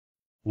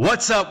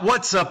What's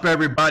up,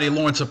 everybody?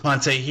 Lawrence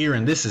Aponte here,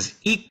 and this is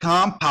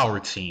Ecom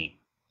Power Team.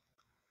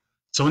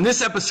 So in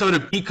this episode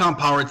of Ecom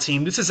Power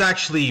Team, this is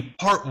actually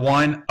part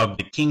one of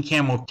the King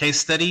Camel case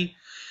study.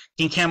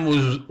 King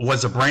Camel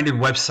was a branded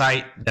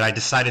website that I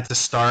decided to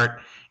start,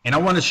 and I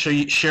want to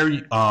share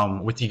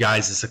with you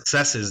guys the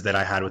successes that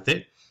I had with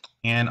it.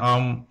 And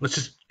let's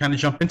just kind of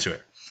jump into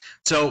it.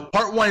 So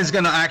part one is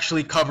going to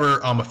actually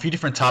cover a few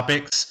different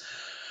topics.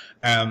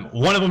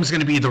 One of them is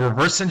going to be the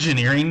reverse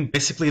engineering,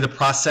 basically the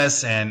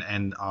process and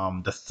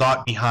the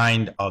thought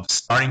behind of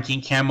starting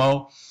King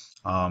Camo,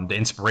 the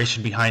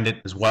inspiration behind it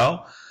as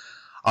well.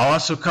 I'll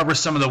also cover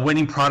some of the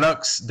winning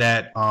products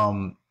that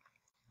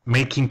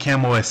made King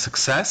Camo a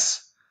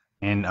success,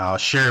 and I'll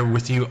share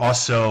with you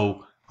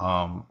also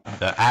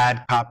the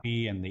ad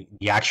copy and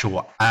the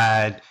actual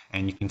ad,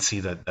 and you can see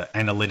the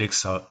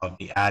analytics of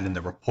the ad and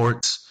the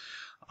reports.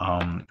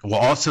 We'll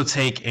also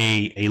take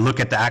a look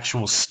at the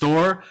actual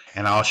store,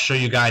 and I'll show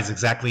you guys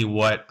exactly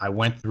what I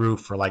went through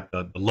for like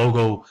the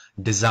logo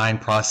design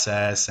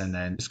process, and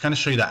then just kind of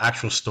show you the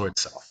actual store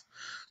itself.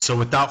 So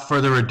without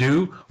further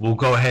ado, we'll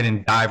go ahead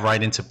and dive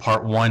right into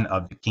part one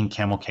of the King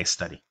Camo case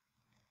study.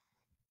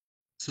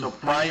 So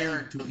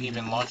prior to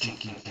even launching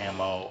King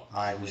Camo,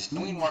 I was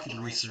doing market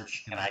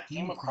research and I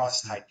came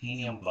across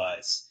Titanium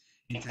Buzz.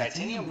 And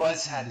Titanium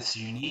Buzz had this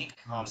unique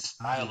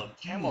style of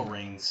camo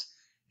rings,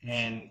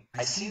 and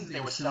I see that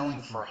they were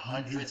selling for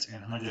hundreds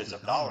and hundreds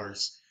of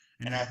dollars,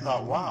 and I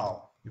thought,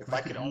 wow, if I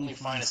could only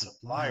find a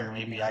supplier,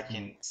 maybe I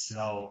can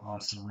sell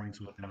some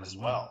rings with them as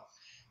well.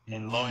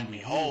 And lo and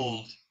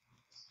behold,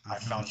 I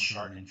found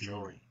Chardonnay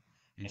Jewelry.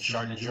 And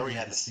Chardonnay Jewelry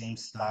had the same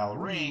style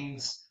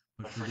rings,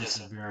 but for just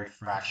a very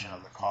fraction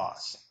of the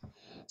cost.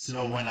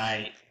 So when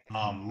I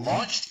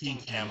launched King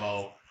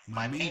Camo,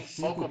 my main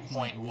focal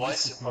point was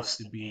supposed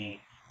to be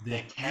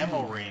the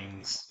camo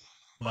rings,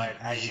 but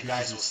as you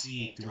guys will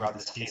see throughout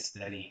this case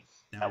study,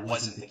 that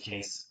wasn't the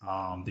case.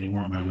 They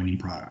weren't my winning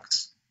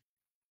products.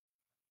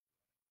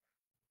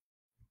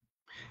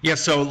 Yeah,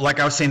 so like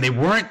I was saying, they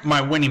weren't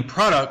my winning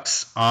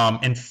products.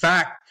 In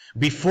fact,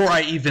 before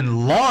I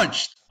even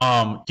launched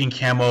King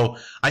Camo,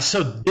 I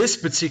sold this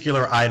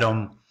particular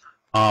item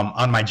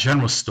on my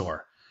general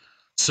store.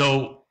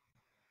 So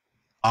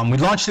we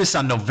launched this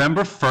on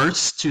November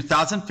 1st,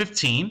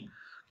 2015.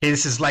 Okay,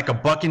 this is like a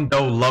buck and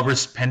doe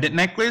lover's pendant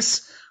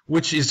necklace,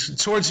 which is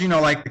towards,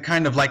 like the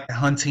kind of like the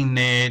hunting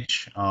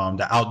niche,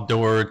 the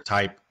outdoor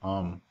type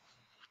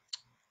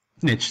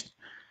niche.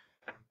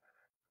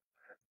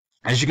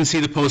 As you can see,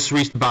 the post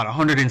reached about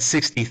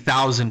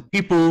 160,000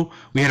 people.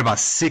 We had about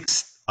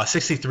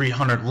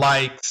 6,300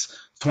 likes,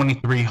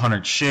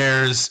 2,300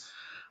 shares.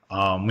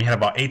 We had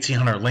about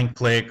 1,800 link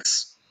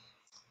clicks.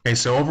 Okay,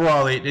 so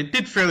overall, it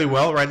did fairly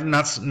well, right?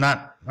 Not so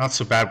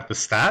bad with the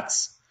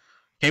stats.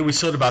 Okay, we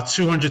sold about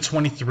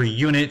 223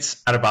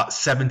 units at about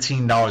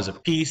 $17 a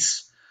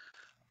piece.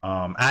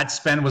 Ad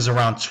spend was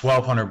around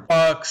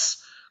 $1,200.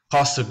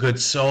 Cost of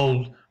goods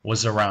sold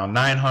was around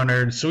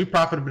 $900. So we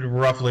profited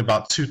roughly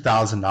about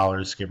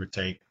 $2,000, give or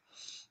take,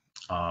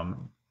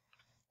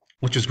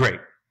 which was great.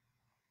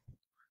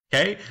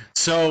 Okay,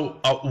 so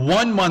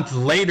 1 month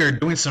later,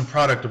 doing some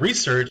product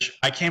research,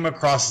 I came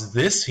across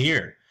this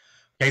here.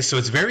 Okay, so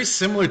it's very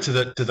similar to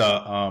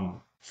the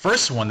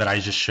first one that I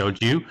just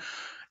showed you,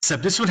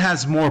 except this one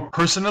has more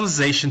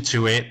personalization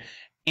to it,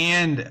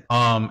 and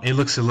it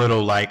looks a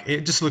little like,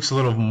 it just looks a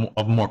little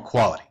of more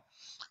quality.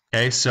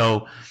 Okay,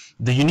 so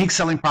the unique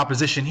selling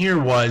proposition here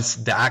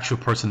was the actual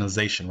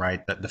personalization,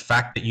 right? The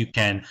fact that you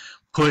can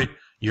put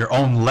your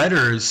own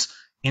letters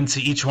into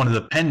each one of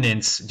the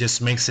pendants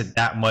just makes it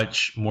that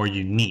much more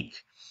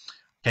unique.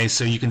 Okay,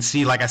 so you can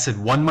see, like I said,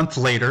 1 month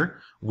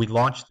later, we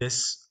launched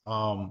this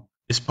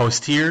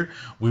post here.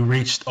 We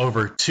reached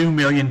over 2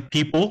 million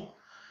people.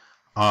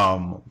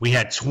 We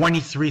had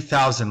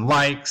 23,000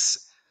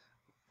 likes,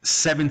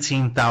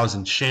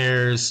 17,000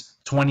 shares,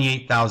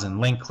 28,000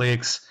 link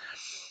clicks.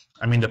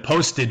 I mean, the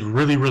post did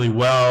really, really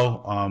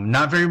well.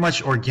 Not very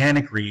much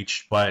organic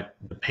reach, but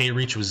the paid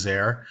reach was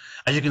there.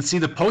 As you can see,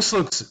 the post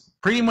looks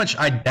pretty much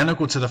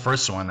identical to the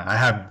first one. I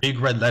have big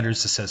red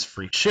letters that says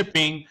free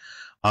shipping.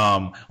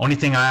 Only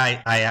thing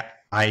I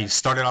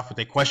started off with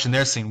a question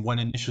there saying, what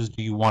initials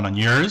do you want on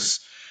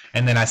yours?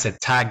 And then I said,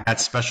 tag that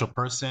special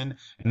person.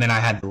 And then I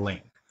had the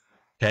link.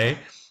 Okay.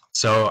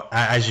 So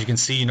as you can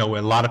see, a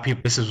lot of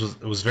people,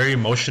 it was very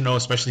emotional,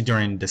 especially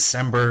during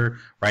December,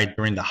 right?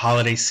 During the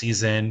holiday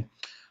season.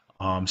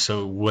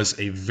 So it was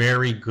a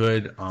very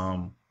good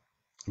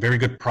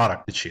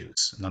product to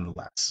choose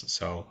nonetheless.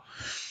 So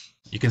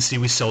you can see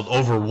we sold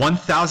over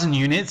 1,000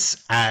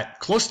 units at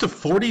close to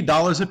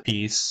 $40 a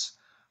piece.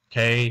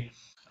 Okay.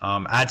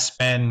 Ad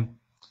spend,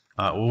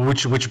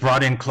 which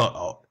brought in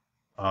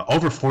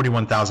over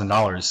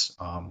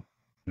 $41,000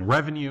 in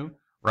revenue,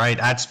 right?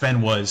 Ad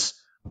spend was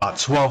about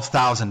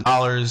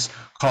 $12,000.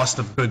 Cost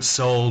of goods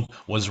sold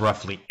was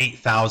roughly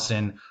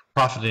 $8,000,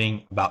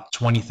 profiting about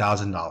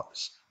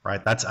 $20,000,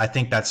 right? I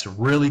think that's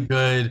really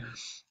good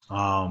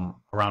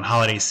around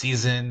holiday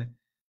season.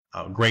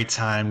 Great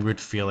time, good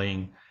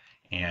feeling,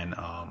 and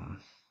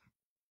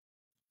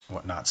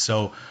whatnot.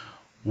 So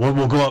what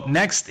will go up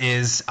next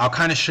is I'll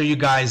kind of show you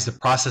guys the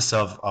process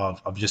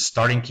of just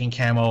starting King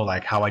Camo,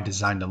 like how I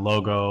designed the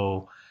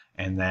logo,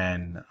 and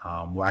then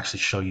we'll actually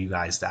show you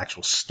guys the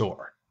actual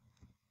store.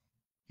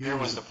 Here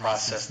was the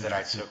process that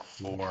I took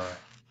for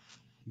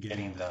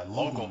getting the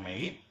logo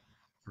made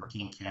for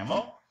King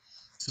Camo.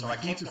 So I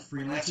came to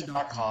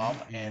freelancer.com,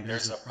 and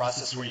there's a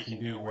process where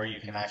you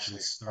can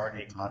actually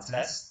start a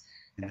contest,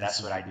 and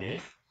that's what I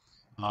did.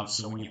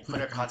 So when you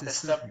put a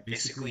contest up,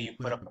 basically you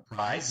put up a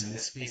prize. In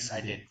this case, I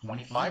did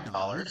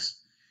 $25,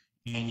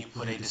 and you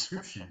put a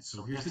description.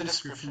 So here's the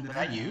description that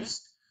I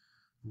used.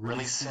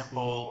 Really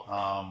simple,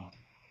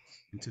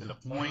 and to the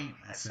point.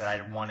 I said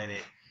I wanted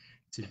it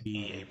to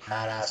be a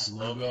badass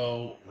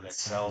logo that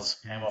sells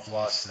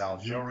camouflage style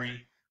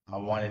jewelry. I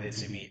wanted it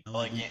to be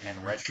elegant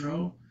and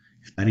retro,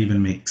 if that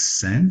even makes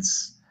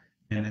sense.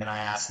 And then I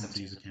asked them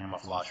to use a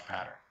camouflage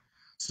pattern.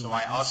 So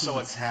I also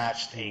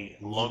attached a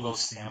logo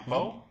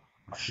stampo.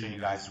 I'll show you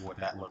guys what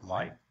that looked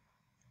like.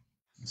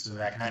 So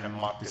that kind of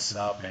mocked this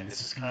up, and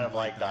this is kind of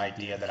like the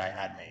idea that I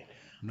had made.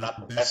 I'm not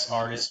the best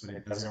artist, but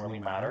it doesn't really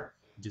matter.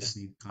 Just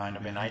need kind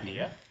of an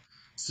idea.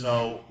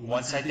 So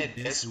once I did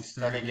this, we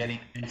started getting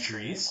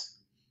entries.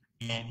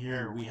 And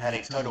here we had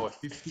a total of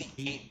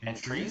 58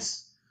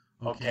 entries.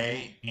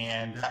 Okay,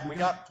 and we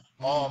got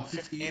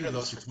 58 of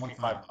those for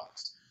 $25.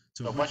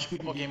 So a bunch of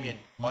people gave me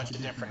a bunch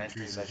of different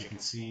entries, as you can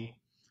see.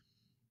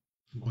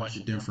 A bunch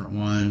of different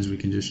ones. We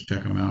can just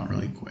check them out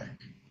really quick.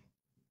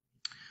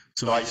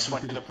 So I just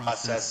went through the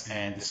process,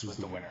 and this was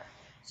the winner.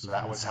 So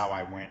that was how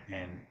I went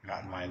and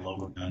got my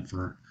logo done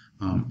for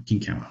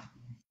King Camo.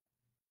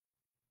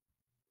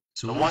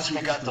 So once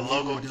we got the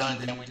logo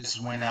done, then we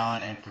just went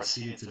on and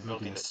proceeded to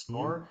building the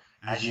store.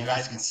 As you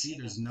guys can see,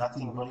 there's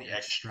nothing really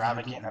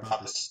extravagant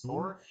about the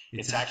store.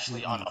 It's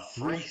actually on a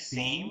free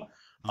theme.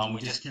 We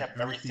just kept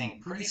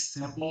everything pretty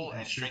simple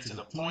and straight to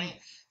the point.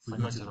 If we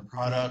go to the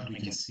product, we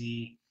can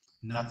see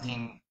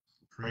nothing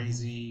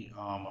crazy.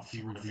 A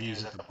few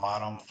reviews at the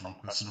bottom from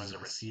customers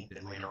that received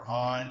it later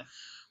on.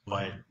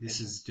 But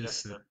this is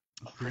just a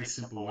pretty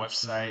simple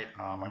website.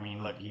 I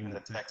mean, look, even the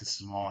text is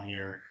small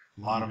here.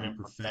 A lot of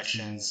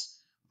imperfections,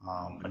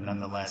 but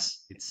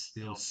nonetheless, it's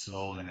still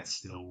sold and it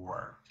still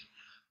worked.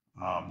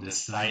 This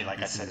site,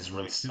 like I said, is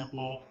really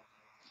simple.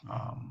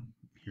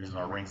 Here's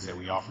our rings that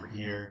we offer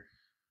here.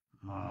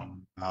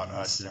 About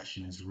Us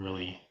section is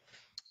really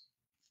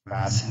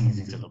fast and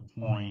easy to the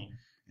point.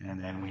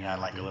 And then we had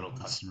like a little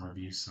customer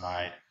review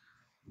side.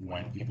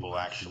 When people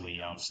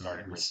actually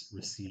started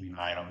receiving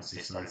items,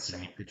 they started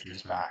sending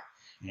pictures back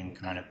and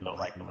kind of built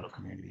like a little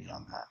community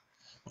on that.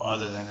 But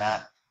other than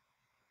that,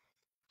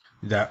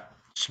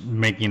 that's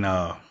making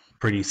a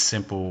pretty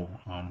simple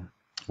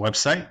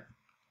website.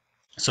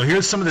 So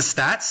here's some of the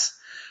stats.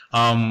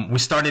 We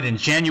started in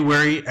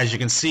January, as you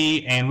can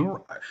see, and we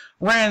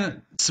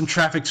ran some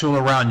traffic to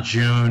around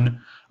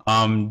June.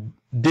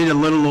 Did a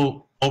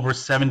little over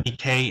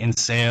 70K in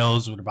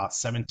sales with about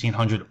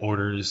 1,700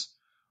 orders.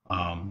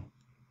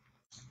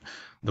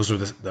 Those were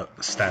the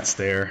stats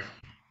there.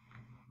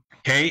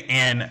 Okay,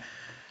 and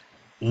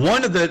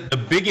one of the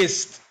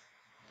biggest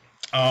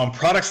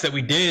products that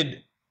we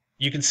did,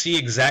 you can see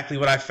exactly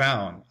what I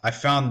found. I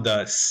found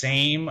the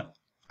same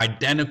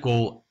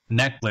identical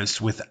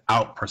necklace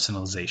without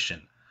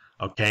personalization.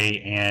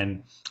 Okay,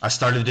 and I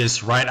started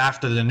this right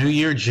after the new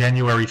year,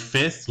 January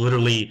 5th,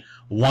 literally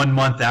 1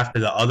 month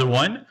after the other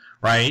one,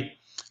 right?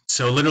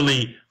 So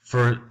literally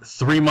for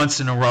 3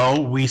 months in a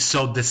row, we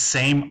sold the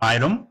same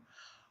item.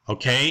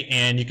 Okay,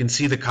 and you can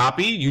see the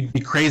copy. You'd be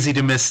crazy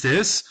to miss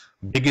this.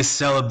 Biggest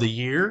sell of the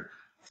year,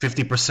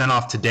 50%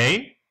 off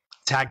today.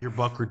 Tag your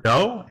buck or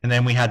dough. And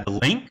then we had the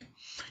link.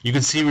 You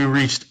can see we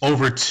reached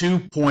over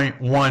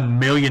 2.1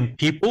 million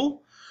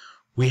people.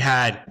 We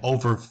had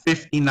over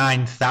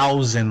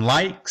 59,000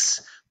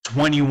 likes,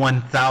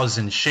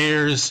 21,000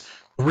 shares,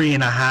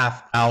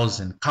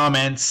 3,500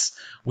 comments.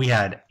 We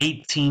had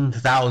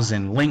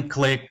 18,000 link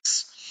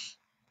clicks.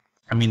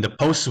 I mean, the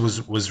post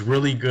was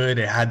really good.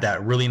 It had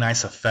that really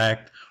nice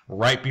effect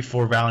right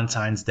before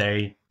Valentine's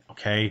Day.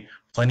 Okay,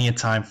 plenty of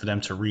time for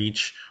them to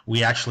reach.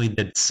 We actually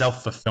did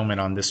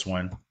self-fulfillment on this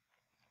one.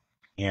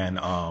 And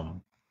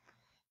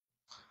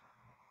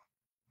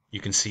you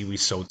can see we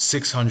sold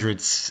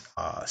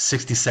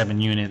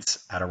 667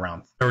 units at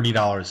around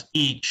 $30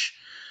 each,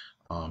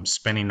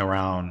 spending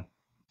around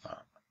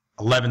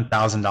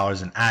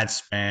 $11,000 in ad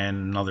spend,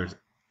 another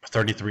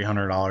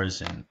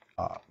 $3,300 in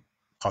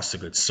cost of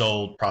goods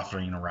sold,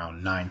 profiting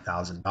around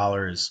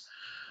 $9,000.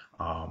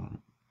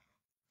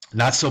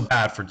 Not so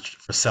bad for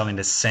selling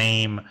the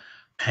same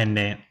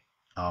pendant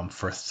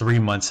for 3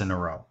 months in a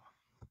row.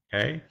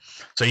 Okay,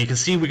 so you can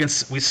see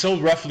we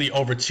sold roughly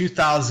over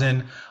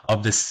 2,000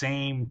 of the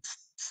same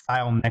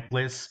style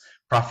necklace,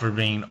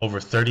 profiting over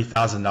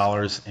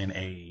 $30,000 in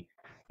a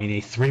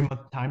 3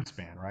 month time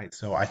span, right?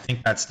 So I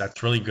think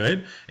that's really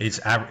good. It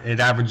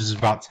averages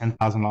about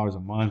 $10,000 a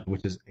month,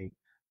 which is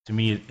to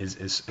me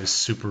is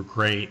super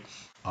great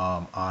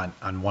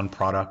on one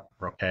product.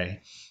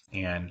 Okay,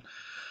 and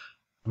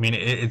I mean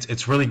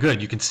it's really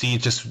good. You can see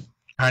it just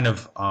kind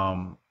of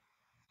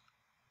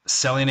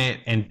selling it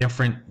in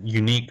different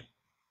unique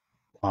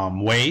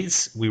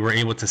ways, we were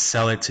able to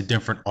sell it to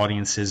different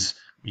audiences,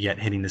 yet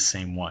hitting the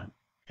same one.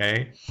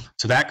 Okay,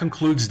 so that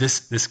concludes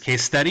this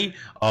case study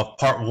of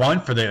part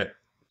 1 for the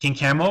King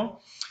Camo.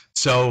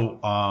 So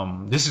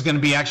this is going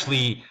to be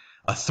actually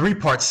a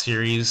 3-part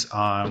series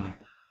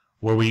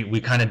where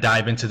we kind of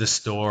dive into the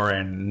store,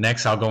 and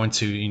next I'll go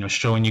into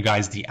showing you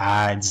guys the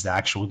ads, the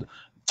actual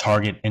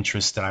target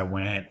interest that I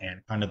went,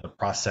 and kind of the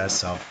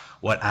process of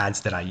what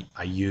ads that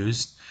I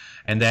used.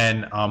 And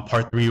then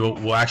part 3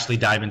 we'll actually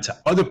dive into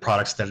other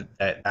products that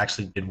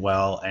actually did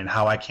well and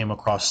how I came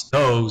across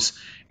those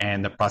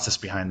and the process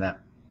behind them.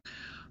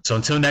 So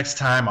until next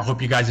time, I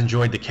hope you guys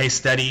enjoyed the case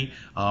study.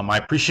 I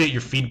appreciate your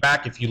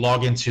feedback. If you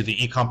log into the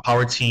Ecom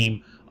Power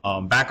Team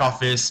back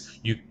office,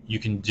 you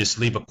can just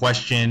leave a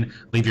question,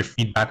 leave your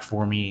feedback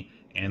for me,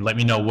 and let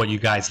me know what you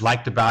guys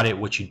liked about it,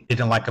 what you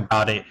didn't like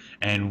about it,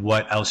 and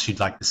what else you'd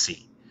like to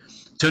see.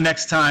 Till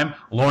next time,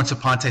 Lawrence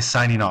Aponte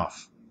signing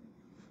off.